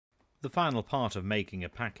The final part of making a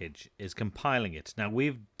package is compiling it. Now,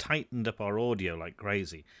 we've tightened up our audio like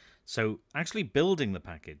crazy, so actually building the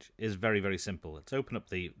package is very, very simple. Let's open up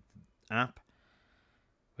the app.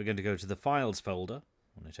 We're going to go to the Files folder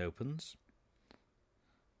when it opens,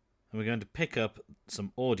 and we're going to pick up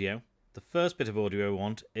some audio. The first bit of audio we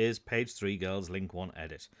want is page 3, girls, link 1,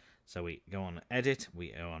 edit. So we go on edit,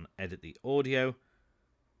 we go on edit the audio,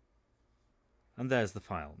 and there's the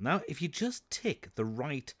file. Now, if you just tick the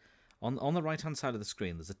right, on the right-hand side of the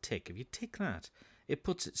screen, there's a tick. If you tick that, it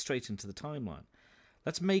puts it straight into the timeline.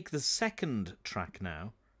 Let's make the second track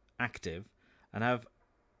now active, and I've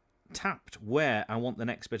tapped where I want the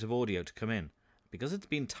next bit of audio to come in. Because it's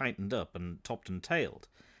been tightened up and topped and tailed,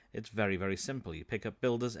 it's very, very simple. You pick up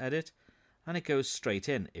Builder's Edit, and it goes straight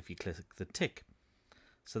in if you click the tick.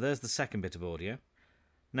 So there's the second bit of audio.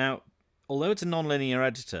 Now, although it's a non-linear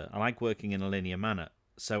editor, I like working in a linear manner,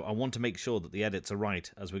 so I want to make sure that the edits are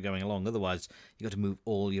right as we're going along. Otherwise, you've got to move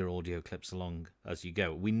all your audio clips along as you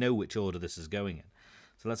go. We know which order this is going in.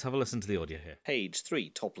 So let's have a listen to the audio here. Page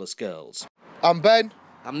 3, topless girls. I'm Ben.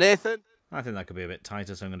 I'm Nathan. I think that could be a bit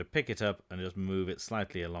tighter, so I'm going to pick it up and just move it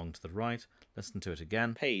slightly along to the right. Listen to it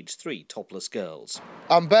again. Page 3, topless girls.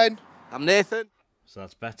 I'm Ben. I'm Nathan. So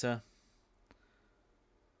that's better.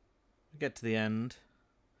 We get to the end.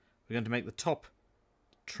 We're going to make the top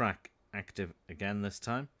track active again this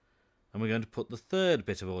time. And we're going to put the third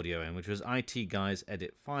bit of audio in, which was IT Guys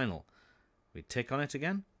Edit Final. We tick on it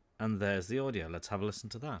again, and there's the audio. Let's have a listen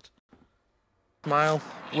to that. Smile.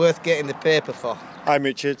 Worth getting the paper for. I'm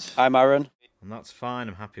Richard. I'm Aaron. And that's fine,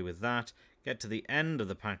 I'm happy with that. Get to the end of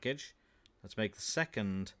the package. Let's make the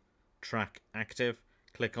second track active.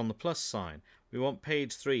 Click on the plus sign. We want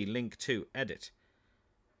page 3, link 2, edit.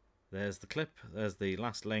 There's the clip, there's the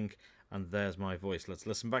last link, and there's my voice. Let's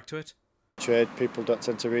listen back to it. Trade, people don't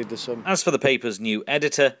tend to read the sum. As for the paper's new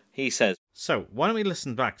editor, he says, So, why don't we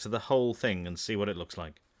listen back to the whole thing and see what it looks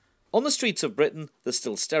like? on the streets of Britain, there's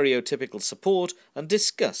still stereotypical support and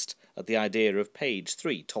disgust at the idea of page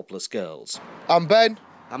 3, topless girls. I'm Ben.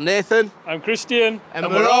 I'm Nathan. I'm Christian. And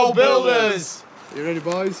we're all builders. You ready,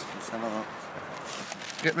 boys? Let's have a look.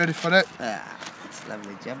 Get ready for it. It's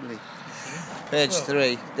lovely, jubbly. Page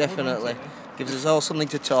 3, definitely. Gives us all something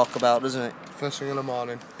to talk about, doesn't it? First thing in the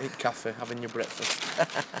morning, eat cafe, having your breakfast.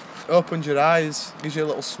 Opens your eyes, gives you a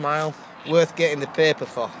little smile. Worth getting the paper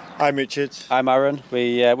for. I'm Richard. I'm Aaron.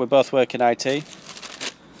 We both work in IT.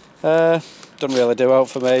 Doesn't really do out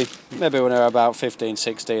for me. Maybe when I was about 15,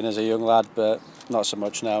 16 as a young lad, but not so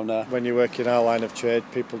much now, no. When you work in our line of trade,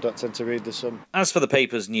 people don't tend to read the sum. As for the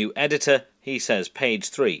paper's new editor, he says page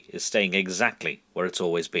 3 is staying exactly where it's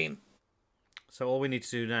always been. So all we need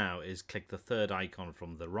to do now is click the third icon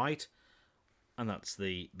from the right, and that's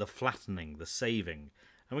the flattening, the saving.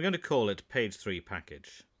 And we're going to call it page 3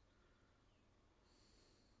 package.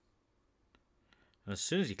 And as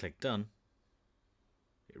soon as you click done,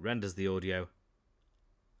 it renders the audio,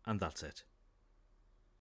 and that's it.